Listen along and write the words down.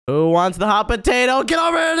Who wants the hot potato? Get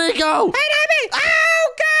over here, Nico! Hey, not me!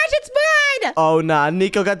 Oh, gosh, it's mine! Oh, nah.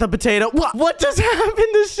 Nico got the potato. What just happened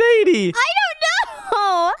to Shady? I don't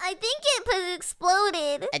know. I think it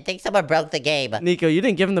exploded. I think someone broke the game. Nico, you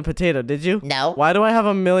didn't give him the potato, did you? No. Why do I have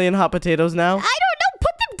 1,000,000 hot potatoes now? I don't know.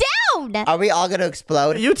 Put them down. Are we all gonna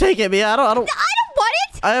explode? You take it, Mia. I don't want it.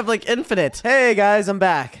 I have like infinite. Hey guys, I'm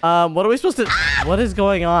back. What are we supposed to... What is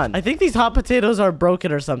going on? I think these hot potatoes are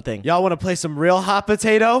broken or something. Y'all want to play some real hot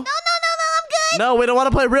potato? No, I'm good. No, we don't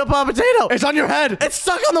want to play real hot potato. It's on your head. It's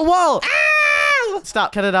stuck on the wall.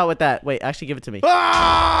 Stop. Cut it out with that. Wait, actually give it to me.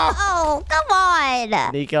 Ah! Oh, come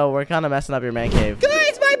on. Nico, we're kind of messing up your man cave.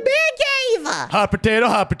 Guys, my man cave! Hot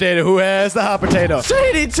potato. Who has the hot potato?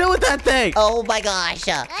 Shady, chill with that thing. Oh my gosh.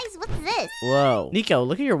 Guys, what's this? Whoa. Nico,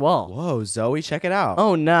 look at your wall. Whoa, Zoe, check it out.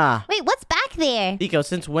 Oh, nah. Wait, what's back there? Nico,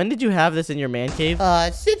 since when did you have this in your man cave?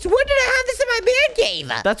 Since when did I have this in my man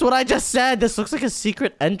cave? That's what I just said. This looks like a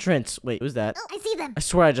secret entrance. Wait, who's that? Oh, I see them. I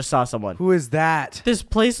swear I just saw someone. Who is that? This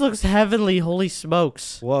place looks heavenly. Holy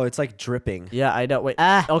smokes. Whoa, it's like dripping. Yeah, I know. Wait.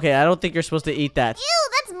 Okay, I don't think you're supposed to eat that. Ew,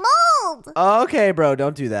 that's mold. Okay, bro,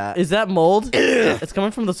 don't do that. Is that mold? It's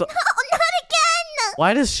coming from the... Oh, not again.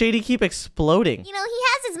 Why does Shady keep exploding? You know, he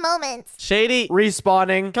has his moments. Shady,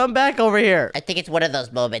 Respawning. come back over here. I think it's one of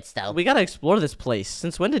those moments, though. We gotta explore this place.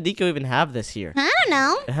 Since when did Nico even have this here? I don't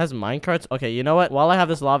know. It has minecarts. Okay, you know what? While I have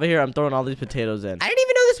this lava here, I'm throwing all these potatoes in. I didn't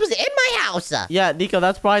even know this was in my house. Yeah, Nico,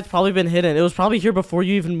 that's why it's probably been hidden. It was probably here before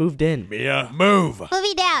you even moved in. Mia, move. Put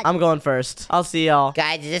me down. I'm going first. I'll see y'all.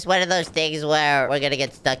 Guys, is this one of those things where we're gonna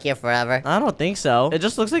get stuck here forever? I don't think so. It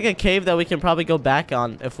just looks like a cave that we can probably go back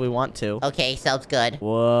on if we want to. Okay, sounds good.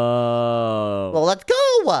 Whoa. Well, let's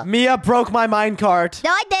go. Mia broke my minecart.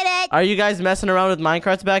 No, I didn't. Are you guys messing around with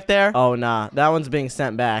minecarts back there? Oh, nah. That one's being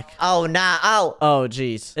sent back. Oh, nah. Oh. Oh,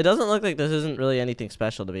 jeez. It doesn't look like this isn't really anything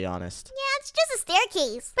special, to be honest. Yeah, it's just a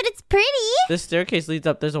staircase, but it's pretty. This staircase leads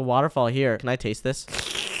up. There's a waterfall here. Can I taste this? Stop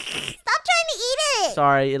trying to eat it.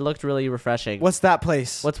 Sorry, it looked really refreshing. What's that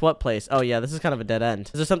place? What's what place? Oh, yeah, this is kind of a dead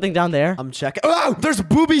end. Is there something down there? I'm checking. Oh, there's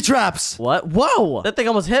booby traps. What? Whoa! That thing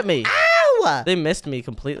almost hit me. Ow! They missed me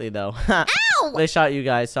completely, though. Ow! They shot you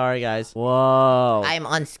guys. Sorry, guys. Whoa. I'm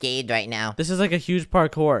unscathed right now. This is like a huge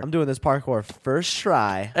parkour. I'm doing this parkour first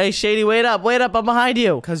try. Hey, Shady, wait up. Wait up. I'm behind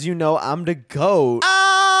you. Because you know I'm the GOAT.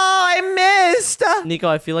 Oh, I missed. Nico,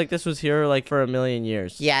 I feel like this was here like for 1,000,000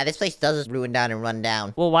 years. Yeah, this place does ruin down and run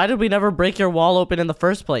down. Well, why did we never break your wall open in the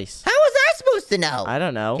first place? How was I supposed to know? I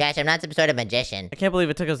don't know. Gosh, I'm not some sort of magician. I can't believe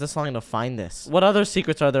it took us this long to find this. What other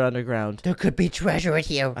secrets are there underground? There could be treasure in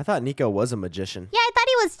here. I thought Nico was a magician. Yeah, I thought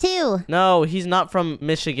he was too. No, he's not from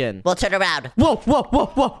Michigan. We'll turn around. Whoa, whoa, whoa,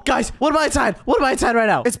 whoa. Guys, what am I inside? What am I inside right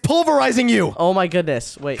now? It's pulverizing you. Oh my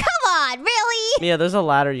goodness. Wait. Come on, really? Mia, there's a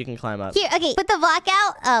ladder you can climb up. Here, okay, put the block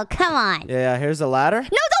out. Oh, come on. Yeah, here's a ladder. No,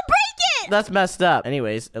 don't break it. That's messed up.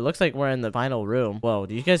 Anyways, it looks like we're in the final room. Whoa,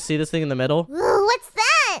 do you guys see this thing in the middle? Ooh, what's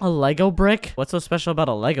that? A Lego brick? What's so special about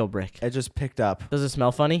a Lego brick? It just picked up. Does it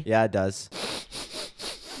smell funny? Yeah, it does.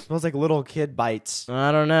 Smells like little kid bites.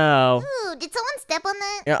 I don't know. Ooh, did someone step on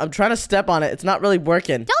that? Yeah, I'm trying to step on it. It's not really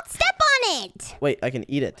working. Don't step on it. Wait, I can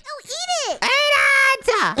eat it. No, eat it.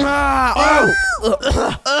 Ah,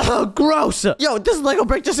 oh, gross. Yo, this Lego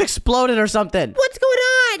brick just exploded or something. What's going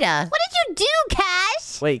on? What did you do,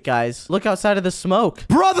 Cash? Wait, guys, look outside of the smoke.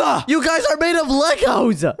 Brother! You guys are made of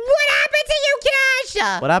Legos. What happened to you,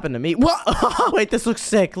 Cash? What happened to me? What? Wait, this looks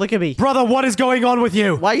sick. Look at me. Brother, what is going on with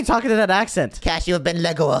you? Why are you talking to that accent? Cash, you have been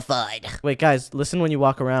Legoified. Wait, guys, listen when you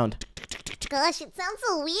walk around. Gosh, it sounds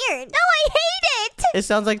so weird. No, I hate it. It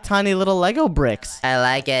sounds like tiny little Lego bricks. I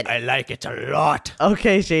like it. I like it a lot.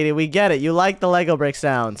 Okay, Shady, we get it. You like the Lego brick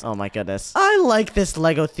sounds. Oh my goodness. I like this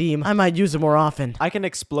Lego theme. I might use it more often. I can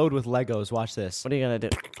explode with Legos. Watch this. What are you gonna do?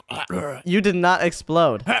 You did not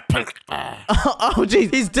explode. Oh, geez.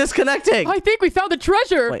 He's disconnecting. I think we found the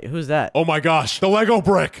treasure. Wait, who's that? Oh my gosh, the Lego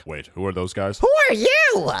brick! Wait, who are those guys? Who are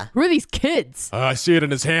you? Who are these kids? I see it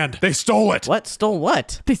in his hand. They stole it! What? Stole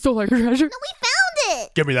what? They stole our treasure. No, we found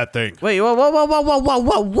it. Give me that thing. Wait, whoa, whoa, whoa, whoa, whoa, whoa,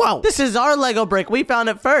 whoa, whoa. This is our Lego brick. We found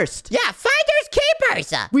it first. Yeah, finders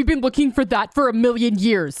keepers. We've been looking for that for 1,000,000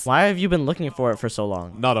 years. Why have you been looking for it for so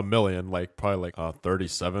long? Not 1,000,000, like probably like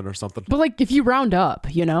 37 or something. But like, if you round up,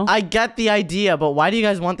 you know? I get the idea, but why do you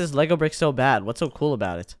guys want this Lego brick so bad? What's so cool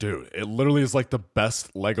about it? Dude, it literally is like the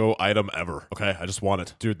best Lego item ever. Okay, I just want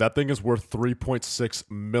it. Dude, that thing is worth 3.6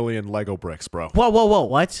 million Lego bricks, bro. Whoa, whoa, whoa.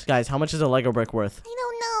 What? Guys, how much is a Lego brick worth? I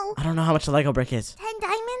don't know. I don't know how much a Lego brick is. 10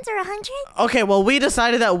 diamonds or 100? Okay, well, we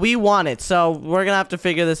decided that we want it, so we're gonna have to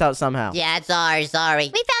figure this out somehow. Yeah, it's ours.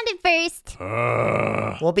 Sorry. We found it first.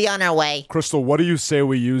 We'll be on our way. Crystal, what do you say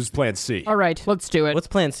we use plan C? All right, let's do it. What's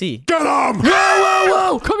plan C? Get him! Whoa, whoa,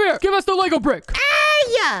 whoa. Come here. Give us the Lego brick.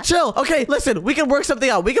 Yeah. Chill. Okay, listen. We can work something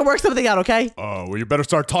out. Okay? Oh, well, you better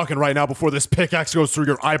start talking right now before this pickaxe goes through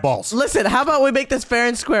your eyeballs. Listen, how about we make this fair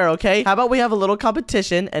and square, okay? How about we have a little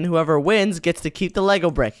competition, and whoever wins gets to keep the Lego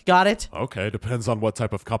brick. Got it? Okay, depends on what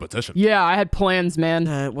type of competition. Yeah, I had plans,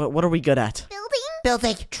 man. What are we good at?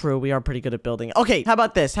 Building? True, we are pretty good at building. Okay, how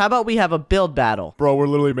about this? How about we have a build battle? Bro, we're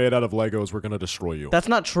literally made out of Legos. We're gonna destroy you. That's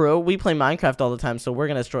not true. We play Minecraft all the time, so we're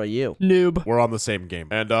gonna destroy you. Noob. We're on the same game.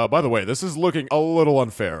 And by the way, this is looking a little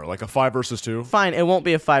unfair. Like a 5 versus 2. Fine, it won't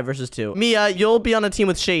be a 5 versus 2. Mia, you'll be on a team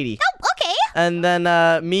with Shady. Oh, okay. And then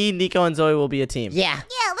me, Nico, and Zoe will be a team. Yeah.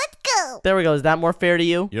 Yeah, let's go. There we go. Is that more fair to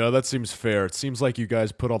you? Yeah, that seems fair. It seems like you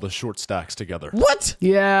guys put all the short stacks together. What?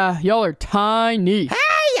 Yeah, y'all are tiny. Hey,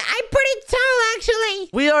 I'm pretty tall, actually.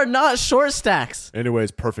 We are not short stacks.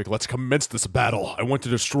 Anyways, perfect. Let's commence this battle. I want to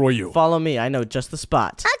destroy you. Follow me. I know just the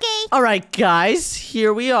spot. Okay. All right, guys,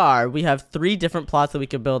 here we are. We have 3 different plots that we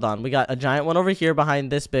could build on. We got a giant one over here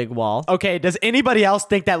behind this big wall. Okay, does anybody else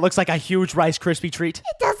think that looks like a huge Rice Krispie treat?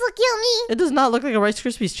 It does look yummy. It does not look like a Rice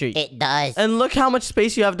Krispies treat. It does. And look how much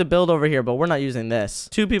space you have to build over here, but we're not using this.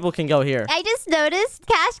 2 people can go here. I just noticed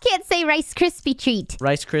Cash can't say Rice Krispie treat.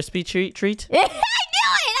 Rice Krispie treat? I knew it.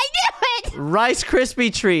 Rice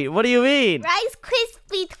Krispie treat. What do you mean? Rice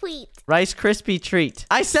Krispie tweet. Rice Krispie treat.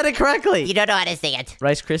 I said it correctly. You don't know how to say it.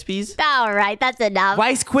 Rice Krispies? All right, that's enough.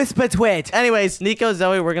 Rice Quispa Twit. Anyways, Nico,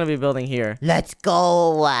 Zoe, we're gonna be building here. Let's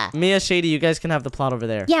go. Mia, Shady, you guys can have the plot over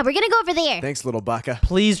there. Yeah, we're gonna go over there. Thanks, little baka.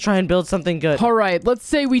 Please try and build something good. All right, let's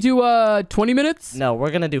say we do 20 minutes. No,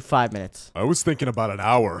 we're gonna do 5 minutes. I was thinking about an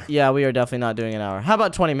hour. Yeah, we are definitely not doing an hour. How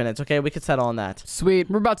about 20 minutes, okay? We could settle on that. Sweet,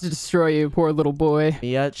 we're about to destroy you, poor little boy.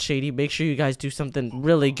 Mia, Shady, make sure you guys do something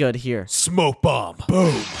really good here. Smoke bomb. Boom.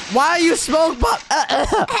 Why are you smoke bomb?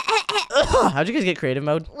 How'd you guys get creative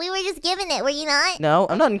mode? We were just giving it, were you not? No,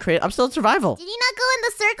 I'm not in creative. I'm still in survival. Did you not go in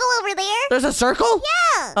the circle over there? There's a circle?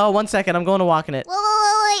 Yeah. Oh, 1 second. I'm going to walk in it.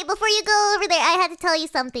 Wait. Before you go over there, I had to tell you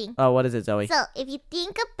something. Oh, what is it, Zoe? So, if you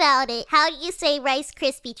think about it, how do you say Rice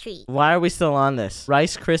Krispie treat? Why are we still on this?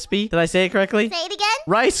 Rice Krispie? Did I say it correctly? Say it again?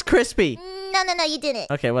 Rice Krispie. No, you didn't.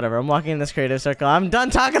 Okay, whatever. I'm walking in this creative circle. I'm done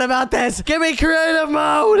talking about this. Give me creative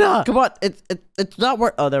mode. Come on. It's not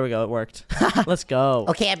work. Oh, there we go. It worked. Let's go.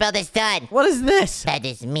 Okay, our build is done. What is this? That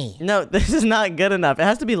is me. No, this is not good enough. It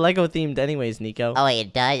has to be Lego themed anyways, Nico. Oh, wait,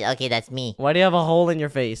 it does? Okay, that's me. Why do you have a hole in your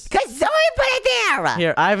face? Because Zoe put it there.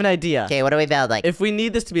 Here, I have an idea. Okay, what do we build? Like, If we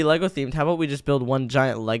need this to be Lego themed, how about we just build one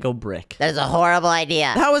giant Lego brick? that is a horrible idea.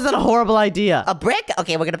 How is that a horrible idea? A brick?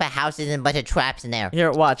 Okay, we're gonna put houses and a bunch of traps in there.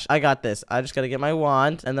 Here, watch. I got this. I just gotta get my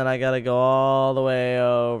wand, and then I gotta go all the way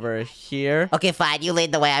over here. Okay, fine. You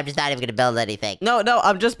lead the way. I'm just not even gonna build anything. No,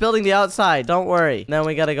 I'm just building the outside. Don't worry. Then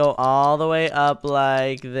we gotta go all the way up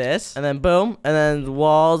like this, and then boom, and then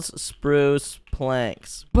walls, spruce,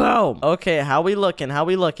 planks. Boom. Okay, how we looking? But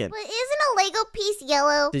isn't a Lego piece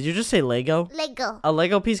yellow? Did you just say Lego? Lego. A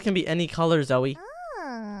Lego piece can be any color, Zoe.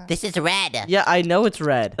 This is red. Yeah, I know it's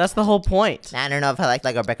red. That's the whole point. I don't know if I like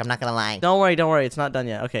Lego brick. I'm not gonna lie. Don't worry. It's not done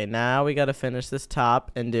yet. Okay, now we gotta finish this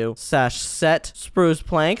top and do set spruce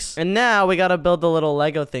planks. And now we gotta build the little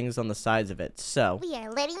Lego things on the sides of it. So We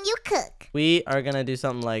are letting you cook. we are gonna do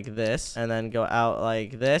something like this, and then go out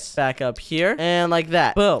like this, back up here, and like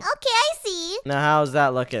that. Boom. Okay, I see. Now how's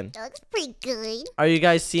that looking? That looks pretty good. Are you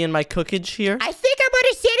guys seeing my cookage here? I think I'm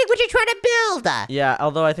understanding what you're trying to build. Yeah,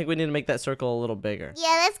 although I think we need to make that circle a little bigger.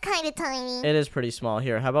 Yeah, that's kind of tiny. It is pretty small.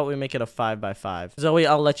 Here, how about we make it a 5x5? Zoe,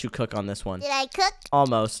 I'll let you cook on this one. Did I cook?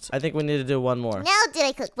 Almost. I think we need to do one more. Now did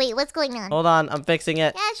I cook? Wait, what's going on? Hold on, I'm fixing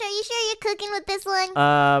it. Gosh, are you sure you're cooking with this one?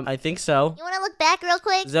 I think so. You want to look back real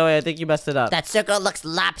quick? Zoe, I think you messed it up. That circle looks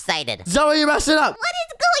lopsided. Zoe, you messed it up! What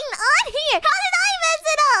is going on here? How did I mess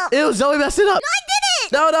it up? Ew, Zoe messed it up! I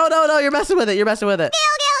didn't! No, you're messing with it.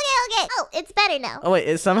 Okay. Oh, it's better now. Oh, wait,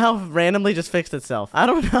 it somehow randomly just fixed itself. I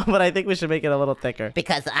don't know, but I think we should make it a little thicker.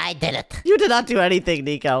 Because I did it. You did not do anything,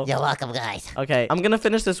 Nico. You're welcome, guys. Okay, I'm gonna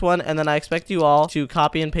finish this one, and then I expect you all to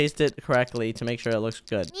copy and paste it correctly to make sure it looks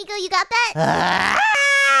good. Nico, you got that?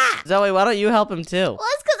 Zoe, why don't you help him too? Well,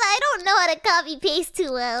 it's because I don't know how to copy paste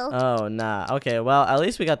too well. Oh, nah. Okay, well, at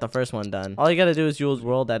least we got the first one done. All you gotta do is use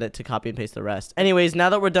world edit to copy and paste the rest. Anyways, now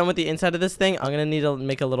that we're done with the inside of this thing, I'm gonna need to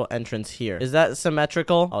make a little entrance here. Is that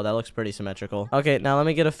symmetrical? Oh, that looks pretty symmetrical. Okay, now let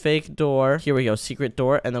me get a fake door. Here we go, secret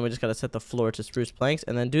door. And then we just gotta set the floor to spruce planks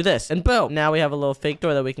and then do this. And boom! Now we have a little fake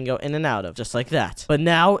door that we can go in and out of, just like that. But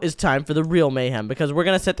now is time for the real mayhem, because we're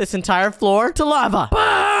gonna set this entire floor to lava.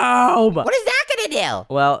 Boom! What is that gonna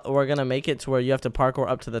do? Well, we're gonna make it to where you have to parkour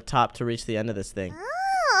up to the top to reach the end of this thing.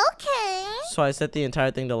 Oh, okay. So I set the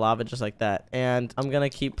entire thing to lava just like that. And I'm gonna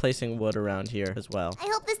keep placing wood around here as well. I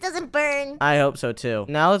hope this doesn't doesn't burn. I hope so too.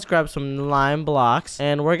 Now let's grab some lime blocks,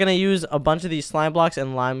 and we're gonna use a bunch of these slime blocks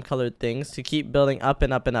and lime colored things to keep building up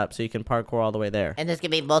and up and up so you can parkour all the way there. And there's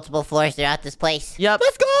gonna be multiple floors throughout this place. Yep.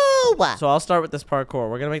 Let's go! So I'll start with this parkour.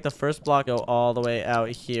 We're gonna make the first block go all the way out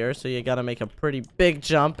here, so you gotta make a pretty big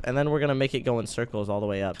jump, and then we're gonna make it go in circles all the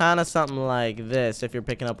way up. Kind of something like this, if you're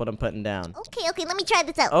picking up what I'm putting down. Okay, let me try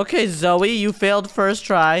this out. Okay, Zoe, you failed first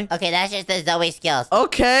try. Okay, that's just the Zoe skills.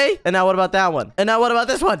 Okay, and now what about that one? And now what about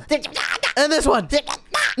this one? And this one?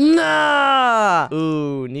 Nah!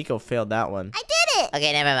 Ooh, Nico failed that one. I did it.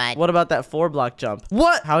 Okay, never mind. What about that 4-block jump?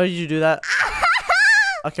 What? How did you do that?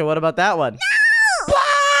 Okay, what about that one?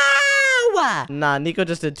 Nah, Nico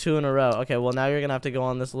just did 2 in a row. Okay, well, now you're gonna have to go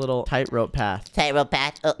on this little tightrope path. Tightrope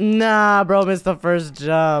path. Oh, Nah, bro, missed the first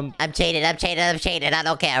jump. I'm cheated. I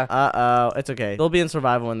don't care. Uh-oh, it's okay. They'll be in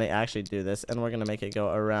survival when they actually do this, and we're gonna make it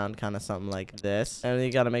go around kind of something like this. And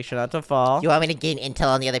you gotta make sure not to fall. You want me to gain intel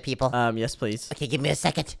on the other people? Yes, please. Okay, give me a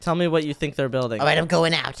second. Tell me what you think they're building. All right, I'm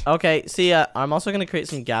going out. Okay, see ya. I'm also gonna create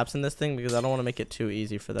some gaps in this thing because I don't want to make it too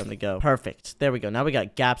easy for them to go. Perfect. There we go. Now we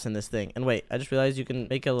got gaps in this thing. And wait, I just realized you can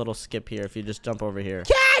make a little skip here if you just jump over here.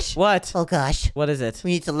 Cash! What? Oh, gosh. What is it?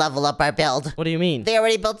 We need to level up our build. What do you mean? They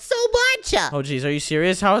already built so much. Oh, geez. Are you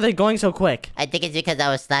serious? How are they going so quick? I think it's because I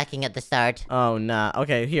was slacking at the start. Oh, nah.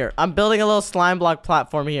 Okay, here. I'm building a little slime block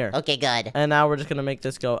platform here. Okay, good. And now we're just gonna make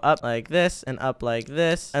this go up like this and up like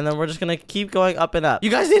this. And then we're just gonna keep going up and up.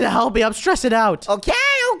 You guys need to help me. I'm stressing out. Okay.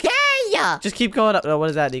 Just keep going up. Oh, what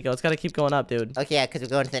is that, Nico? It's gotta keep going up, dude. Okay, yeah, because we're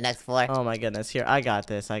going to the next floor. Oh, my goodness. Here, I got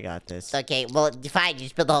this. Okay, well, fine. You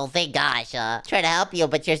just build the whole thing. Gosh, try to help you,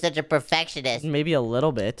 but you're such a perfectionist. Maybe a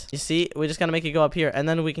little bit. You see, we just gotta make it go up here, and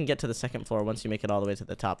then we can get to the second floor once you make it all the way to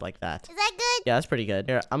the top like that. Is that good? Yeah, that's pretty good.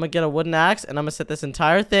 Here, I'm gonna get a wooden axe, and I'm gonna set this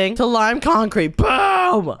entire thing to lime concrete.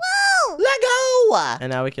 Boom! Woo! Let go!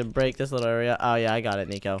 And now we can break this little area. Oh, yeah, I got it,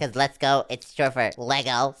 Nico. Because let's go, it's short for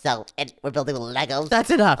Lego, so we're building with Legos. That's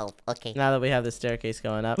enough. Oh, okay. Now that we have the staircase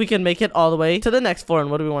going up, we can make it all the way to the next floor,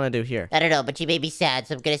 and what do we want to do here? I don't know, but you made me sad,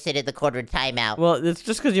 so I'm gonna sit in the corner and time out. Well, it's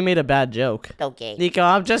just because you made a bad joke. Okay. Nico,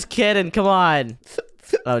 I'm just kidding. Come on.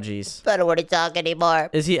 Oh, jeez. I don't want to talk anymore.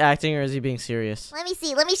 Is he acting or is he being serious? Let me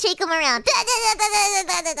see. Let me shake him around.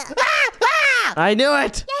 I knew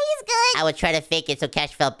it! Yeah, he's good. I was trying to fake it so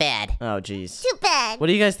Cash felt bad. Oh, jeez. Too bad. What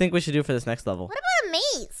do you guys think we should do for this next level? What about a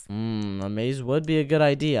maze? A maze would be a good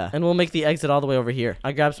idea. And we'll make the exit all the way over here.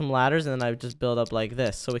 I grab some ladders and then I just build up like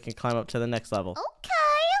this so we can climb up to the next level. Okay.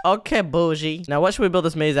 Okay, bougie. Now, what should we build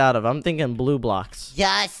this maze out of? I'm thinking blue blocks.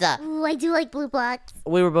 Yes. Ooh, I do like blue blocks.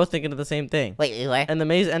 We were both thinking of the same thing. Wait, we were? And the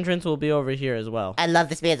maze entrance will be over here as well. I love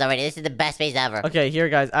this maze already. This is the best maze ever. Okay, here,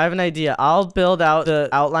 guys. I have an idea. I'll build out the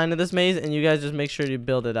outline of this maze, and you guys just make sure you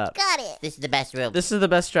build it up. Got it. This is the best room. This is the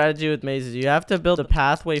best strategy with mazes. You have to build a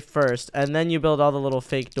pathway first, and then you build all the little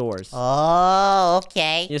fake doors. Oh,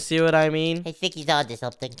 okay. You see what I mean? I think he's on to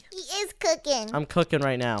something. He is cooking. I'm cooking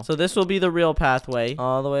right now. So this will be the real pathway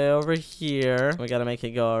all the way over here. We gotta make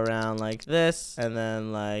it go around like this, and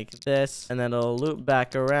then like this, and then it'll loop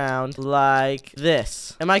back around like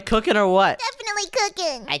this. Am I cooking or what? Definitely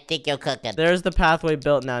cooking. I think you're cooking. There's the pathway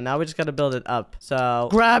built now. Now we just gotta build it up. So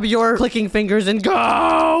grab your clicking fingers and go!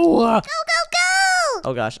 Go, go, go!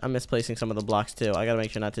 Oh gosh, I'm misplacing some of the blocks too. I gotta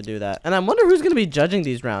make sure not to do that. And I wonder who's gonna be judging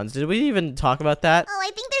these rounds. Did we even talk about that? Oh,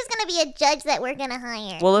 I think there's gonna be a judge that we're gonna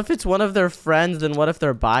hire. Well, if it's one of their friends, then what if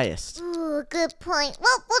they're biased? Ooh, good point.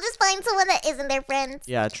 Well, we'll just find someone that isn't their friends.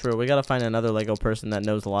 Yeah, true. We gotta find another Lego person that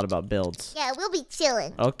knows a lot about builds. Yeah, we'll be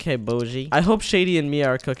chilling. Okay, bougie. I hope Shady and Mia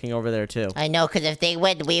are cooking over there too. I know, because if they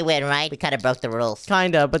win, we win, right? We kind of broke the rules.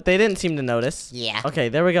 Kinda, but they didn't seem to notice. Yeah. Okay,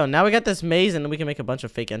 there we go. Now we got this maze, and we can make a bunch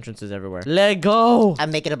of fake entrances everywhere. Let go! I'm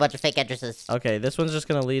making a bunch of fake entrances. Okay, this one's just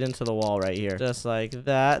gonna lead into the wall right here. Just like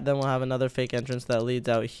that. Then we'll have another fake entrance that leads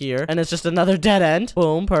out here. And it's just another dead end.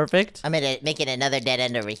 Boom, perfect. I'm gonna make it another dead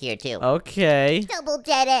end over here, too. Okay. Double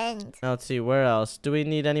dead end. Now let's see, where else? Do we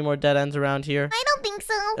need any more dead ends around here? I don't think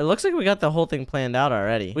so. It looks like we got the whole thing planned out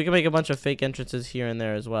already. We can make a bunch of fake entrances here and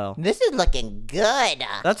there as well. This is looking good.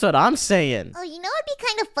 That's what I'm saying. Oh, you know what'd be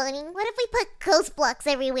kind of funny? What if we put ghost blocks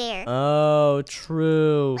everywhere? Oh,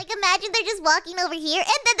 true. Like, imagine they're just walking over here and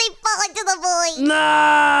then they fall into the void.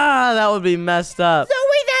 Nah, that would be messed up. Zoe,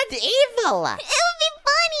 that's evil. It would be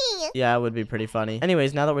funny. Yeah, it would be pretty funny.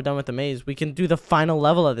 Anyways, now that we're done with the maze, we can do the final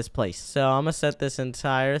level of this place. So I'm gonna set this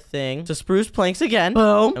entire thing to spruce planks again.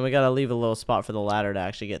 Boom. And we gotta leave a little spot for the ladder to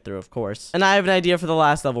actually get through, of course. And I have an idea for the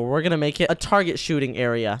last level. We're gonna make it a target shooting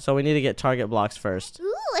area. So we need to get target blocks first.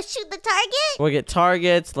 Ooh, let's shoot the target. We'll get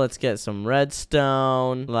targets. Let's get some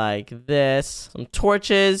redstone like this. Some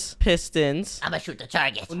torches, pistons. I'm gonna shoot the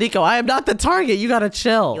target. Nico, I am not the target. You gotta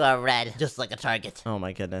chill. You are red, just like a target. Oh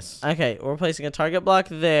my goodness. Okay, we're placing a target block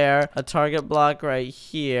there, a target block right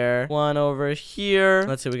here, one over here.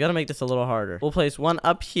 Let's see, we gotta make this a little harder. We'll place one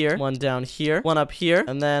up here, one down here, one up here,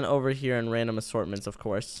 and then over here in random assortments, of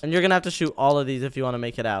course. And you're gonna have to shoot all of these if you want to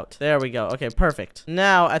make it out. There we go. Okay, perfect.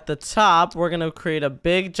 Now at the top, we're gonna create a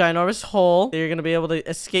big ginormous hole that you're gonna be able to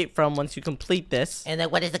escape from once you complete this. And then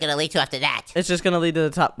what is it gonna lead to after that? It's just gonna lead to the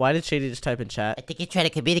top. Why did Shady just type in I chat? think he's trying to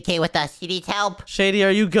communicate with us. He needs help. Shady,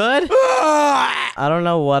 are you good? I don't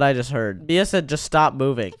know what I just heard. Bia said just stop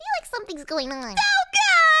moving. I feel like something's going on.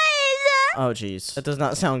 Oh, jeez. That does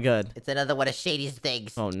not sound good. It's another one of Shady's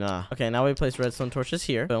things. Oh, nah. Okay, now we place redstone torches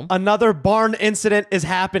here. Boom. Another barn incident is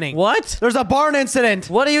happening. What? There's a barn incident.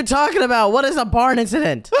 What are you talking about? What is a barn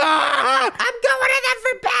incident? I'm going to them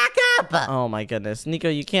for backup. Oh, my goodness. Nico,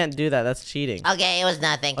 you can't do that. That's cheating. Okay, it was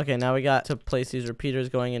nothing. Okay, now we got to place these repeaters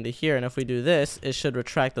going into here, and if we do this, it should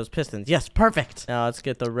retract those pistons. Yes, perfect. Now let's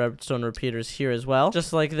get the redstone repeaters here as well,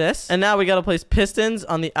 just like this. And now we got to place pistons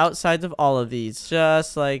on the outsides of all of these,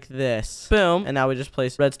 just like this. Boom. And now we just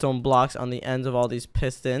place redstone blocks on the ends of all these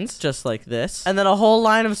pistons, just like this. And then a whole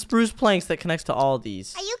line of spruce planks that connects to all of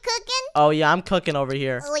these. Are you cooking? Oh, yeah, I'm cooking over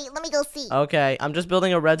here. Oh, wait, let me go see. Okay, I'm just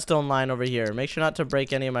building a redstone line over here. Make sure not to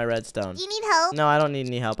break any of my redstone. Do you need help? No, I don't need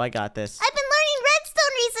any help. I got this. I've been learning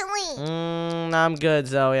redstone recently. I'm good,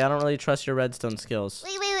 Zoe. I don't really trust your redstone skills.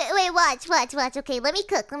 Wait, watch. Okay, let me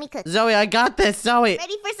cook. Zoe, I got this, Zoe.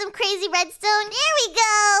 Ready for some crazy redstone? There we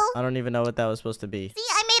go. I don't even know what that was supposed to be. See,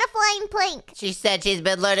 I made a flying plank. She said she's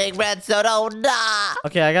been learning redstone. Oh, nah.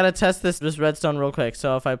 Okay, I gotta test this redstone real quick.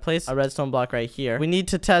 So if I place a redstone block right here, we need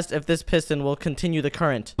to test if this piston will continue the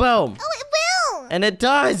current. Boom. Oh, it will. And it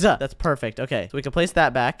does. That's perfect. Okay, so we can place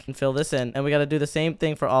that back and fill this in. And we gotta do the same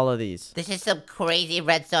thing for all of these. This is some crazy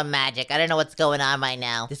redstone magic. I don't know what's going on right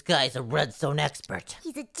now. This guy's a redstone expert.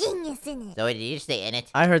 He's a genius in it. Zoe, did you stay in it?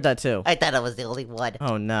 I heard that too. I thought I was the only one.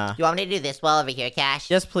 Oh, nah. You want me to do this while over here, Cash?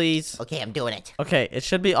 Yes, please. Okay, I'm doing it. Okay, it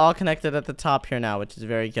should be all connected at the top here now, which is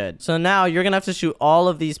very good. So now you're gonna have to shoot all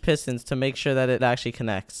of these pistons to make sure that it actually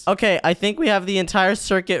connects. Okay, I think we have the entire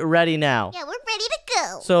circuit ready now. Yeah, we're ready to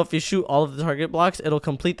go. So if you shoot all of the target blocks, it'll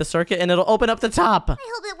complete the circuit and it'll open up the top. I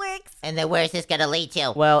hope it works. And then where's this gonna lead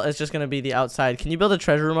to? Well, it's just gonna be the outside. Can you build a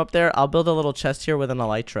treasure room up there? I'll build a little chest here with an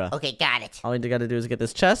elytra. Okay, got it. All we gotta do is get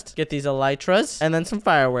this chest, get these elytras, and then some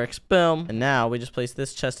fireworks. Boom. And now we just place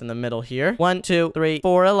this chest in the middle here. 1, 2, 3,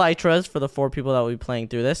 4 elytras for the 4 people that will be playing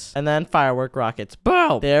through this. And then firework rockets.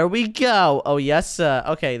 Boom. There we go. Oh, yes.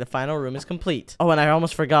 Okay, the final room is complete. Oh, and I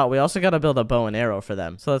almost forgot. We also gotta build a bow and arrow for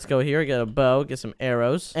them. So let's go here, get a bow, get some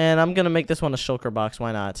arrows. And I'm gonna make this one a shulker box.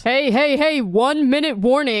 Why not? Hey, 1 minute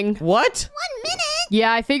warning. What? 1 minute?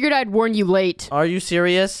 Yeah, I figured I'd warn you late. Are you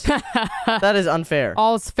serious? That is unfair.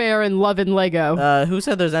 All's fair in love and Lego. Who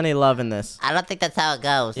said there's any love in this? I don't think that's how it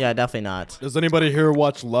goes. Yeah, definitely not. Does anybody here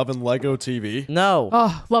watch Love and Lego TV? No.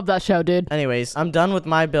 Oh, love that show, dude. Anyways, I'm done with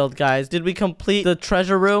my build, guys. Did we complete the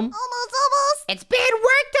treasure room? Almost. It's been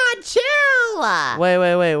worked on too!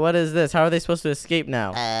 Wait. What is this? How are they supposed to escape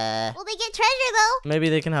now? Will they get treasure, though? Maybe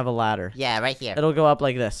they can have a ladder. Yeah, right here. It'll go up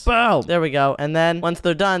like this. Boom! There we go. And then, once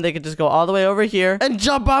they're done, they could just go all the way over here and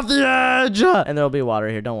jump off the edge! And there'll be water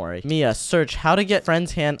here, don't worry. Mia, search how to get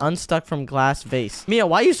friend's hand unstuck from glass vase. Mia,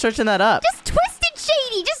 why are you searching that up? Just twist it,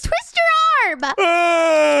 Shady. Just twist your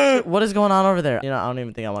arm. What is going on over there? You know, I don't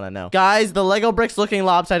even think I want to know. Guys, the Lego brick's looking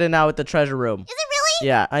lopsided now with the treasure room. Is it really?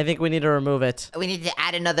 Yeah, I think we need to remove it. We need to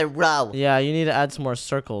add another row. Yeah, you need to add some more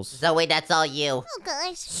circles. Zoe, that's all you. Oh,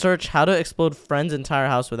 gosh. Search how to explode friend's entire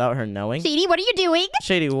house without her knowing. Shady, what are you doing?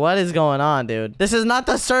 Shady, what is going on, dude? This is not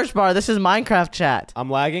the search bar. This is Minecraft chat. I'm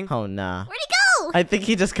lagging. Oh, nah. Where'd he go? I think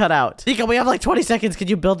he just cut out. Nico, we have like 20 seconds. Could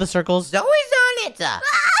you build the circles? Zoe's on it. I'm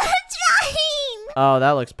trying. Oh,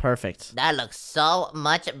 that looks perfect. That looks so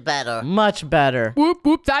much better. Much better.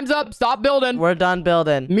 Whoop, time's up. Stop building. We're done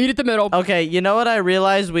building. Meet at the middle. Okay, you know what I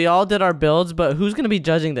realized? We all did our builds, but who's going to be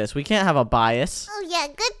judging this? We can't have a bias. Oh, yeah,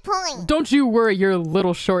 good point. Don't you worry your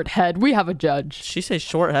little short head. We have a judge. She say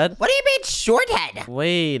short head? What do you mean short head?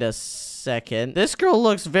 Wait a second. This girl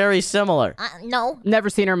looks very similar. No. Never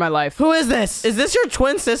seen her in my life. Who is this? Is this your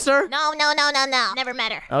twin sister? No. Never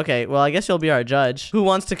met her. Okay, well, I guess you'll be our judge. Who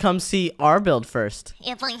wants to come see our build first?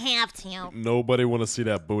 If I have to. Nobody want to see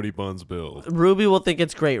that booty buns build. Ruby will think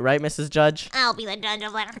it's great, right, Mrs. Judge? I'll be the judge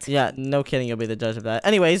of that. Yeah, no kidding, you'll be the judge of that.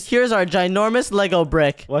 Anyways, here's our ginormous Lego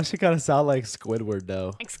brick. Why she kind of sound like Squidward,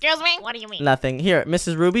 though? Excuse me? What do you mean? Nothing. Here,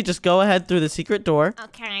 Mrs. Ruby, just go ahead through the secret door.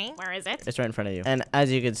 Okay, where is it? It's right in front of you. And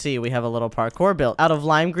as you can see, we have a little parkour built out of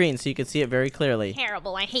lime green, so you can see it very clearly.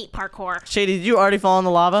 Terrible, I hate parkour. Shady, did you already fall in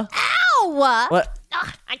the lava? Ow! What?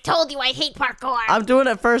 Ugh, I told you I hate parkour. I'm doing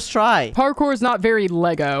it first try. Parkour is not very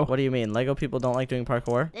Lego. What do you mean? Lego people don't like doing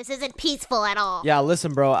parkour? This isn't peaceful at all. Yeah,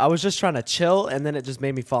 listen, bro. I was just trying to chill, and then it just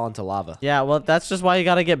made me fall into lava. Yeah, well, that's just why you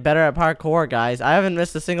gotta get better at parkour, guys. I haven't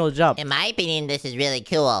missed a single jump. In my opinion, this is really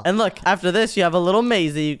cool. And look, after this, you have a little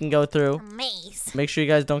maze that you can go through. A maze. Make sure you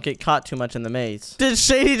guys don't get caught too much in the maze. Did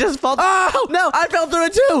Shady just fall? Oh, no, I fell through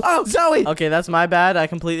it too. Oh, Zoe. Okay, that's my bad. I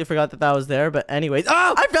completely forgot that that was there. But anyways,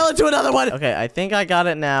 oh, I fell into another one. Okay, I think I got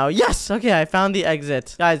it now. Yes, okay, I found the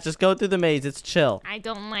exit. Guys, just go through the maze. It's chill. I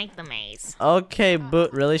don't like the maze. Okay,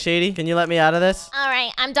 but really, Shady? Can you let me out of this?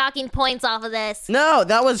 Alright, I'm docking points off of this. No,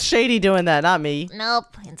 that was Shady doing that, not me.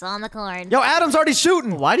 Nope, it's on the card. Yo, Adam's already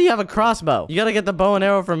shooting. Why do you have a crossbow? You gotta get the bow and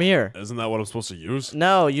arrow from here. Isn't that what I'm supposed to use?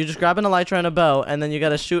 No, you just grab an elytra and a bow, and then you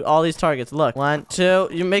gotta shoot all these targets. Look, 1, 2.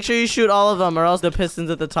 You make sure you shoot all of them, or else the pistons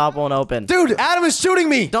at the top won't open. Dude, Adam is shooting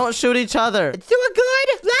me. Don't shoot each other. It's doing good.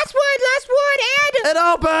 Last one, It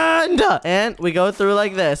opened! And we go through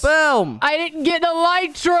like this. Boom! I didn't get an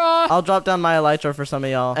elytra. I'll drop down my elytra for some of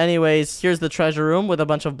y'all. Anyways, here's the treasure room with a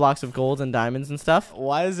bunch of blocks of gold and diamonds and stuff.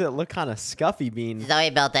 Why does it look kind of scuffy, Bean? Zoe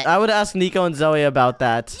built it. I would ask Nico and Zoe about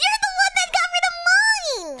that. You're the one that got rid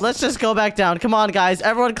of mine! Let's just go back down. Come on, guys.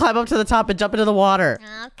 Everyone climb up to the top and jump into the water.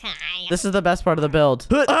 Okay. This is the best part of the build.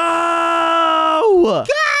 Oh!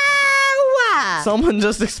 Someone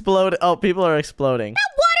just exploded. Oh, people are exploding.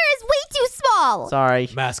 Water is way too small! Sorry.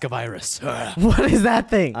 Mask a virus. What is that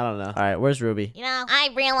thing? I don't know. All right, where's Ruby? You know, I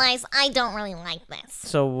realize I don't really like this.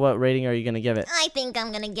 So what rating are you going to give it? I think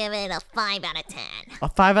I'm gonna give it a 5 out of 10. A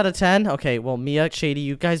 5 out of 10? Okay, well, Mia, Shady,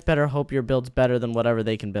 you guys better hope your build's better than whatever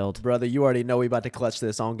they can build. Brother, you already know we about to clutch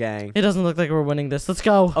this on gang. It doesn't look like we're winning this. Let's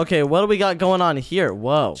go. Okay, what do we got going on here?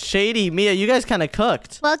 Whoa. Shady, Mia, you guys kind of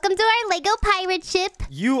cooked. Welcome to our Lego pirate ship.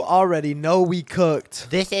 You already know we cooked.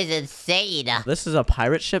 This is insane. This is a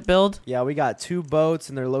pirate ship build? Yeah, we got 2 boats,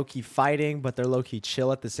 and they're low-key fighting, but they're low-key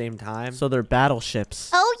chill at the same time. So they're battleships.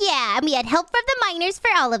 Oh yeah, and we had help from the miners for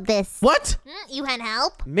all of this. What? You had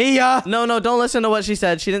help? Mia! No, don't listen to what she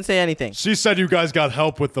said. She didn't say anything. She said you guys got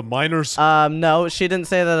help with the miners. No, she didn't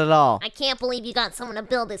say that at all. I can't believe you got someone to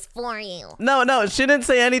build this for you. No, she didn't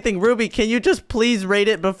say anything. Ruby, can you just please rate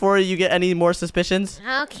it before you get any more suspicions?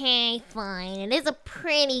 Okay, fine. It is a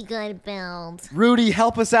pretty good build. Rudy,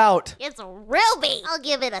 help us out. It's a Ruby. I'll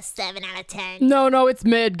give it a 7 out of 10. No, it's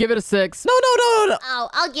mid. Give it a 6. No. Oh,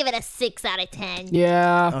 I'll give it a 6 out of 10.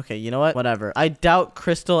 Yeah. Okay, you know what? Whatever. I doubt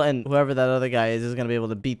Crystal and whoever that other guy is going to be able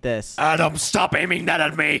to beat this. Adam, stop aiming that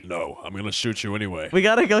at me. No, I'm gonna shoot you anyway. We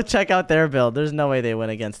got to go check out their build. There's no way they win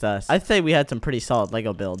against us. I'd say we had some pretty solid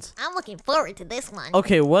Lego builds. I'm looking forward to this one.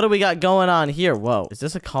 Okay, what do we got going on here? Whoa, is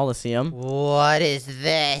this a Coliseum? What is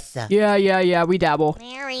this? Yeah, we dabble.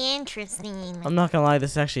 Very interesting. I'm not gonna lie,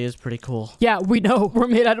 this actually is pretty cool. Yeah, we know. We're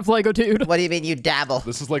made out of Lego, dude. What do you mean you dabble?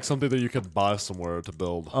 This is like something that you could buy somewhere to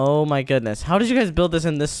build. Oh my goodness. How did you guys build this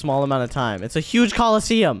in this small amount of time? It's a huge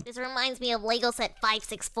Coliseum. This reminds me of Lego set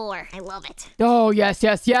 564. I love it. Oh, yes.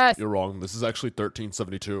 You're wrong. This is actually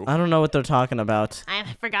 1372. I don't know what they're talking about. I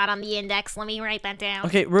forgot on the index. Let me write that down.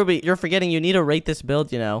 Okay, Ruby, you're forgetting you need to rate this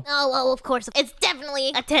build, you know. Oh, of course. It's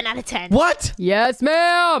definitely a 10 out of 10. What? Yes,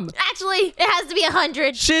 ma'am. Actually, it has to be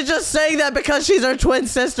 100. She's just saying that because she's her twin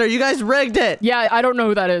sister. You guys rigged it. Yeah, I don't know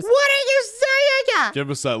who that is. What are you saying? Give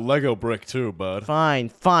us that Lego brick too, bud.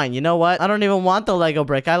 Fine. You know what? I don't even want the Lego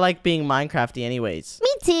brick. I like being Minecrafty anyways. Me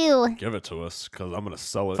too. Give it to us, because I'm gonna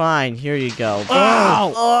sell it. Fine, here you go.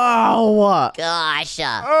 Oh! Gosh.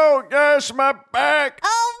 Oh gosh, my back!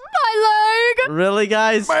 Oh, My leg. Really,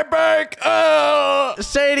 guys? My back! Oh,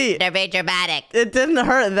 Shady, They're very dramatic. it didn't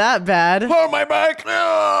hurt that bad. oh my back!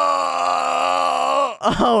 Oh.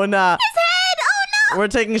 Oh, nah. his head. Oh, no. We're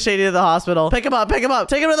taking Shady to the hospital. Pick him up. Take him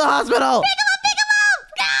to the hospital. Pick him up.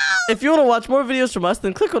 No. If you want to watch more videos from us,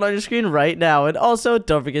 then click on your screen right now. And also,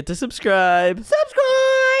 don't forget to subscribe.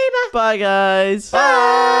 Bye, guys. Bye.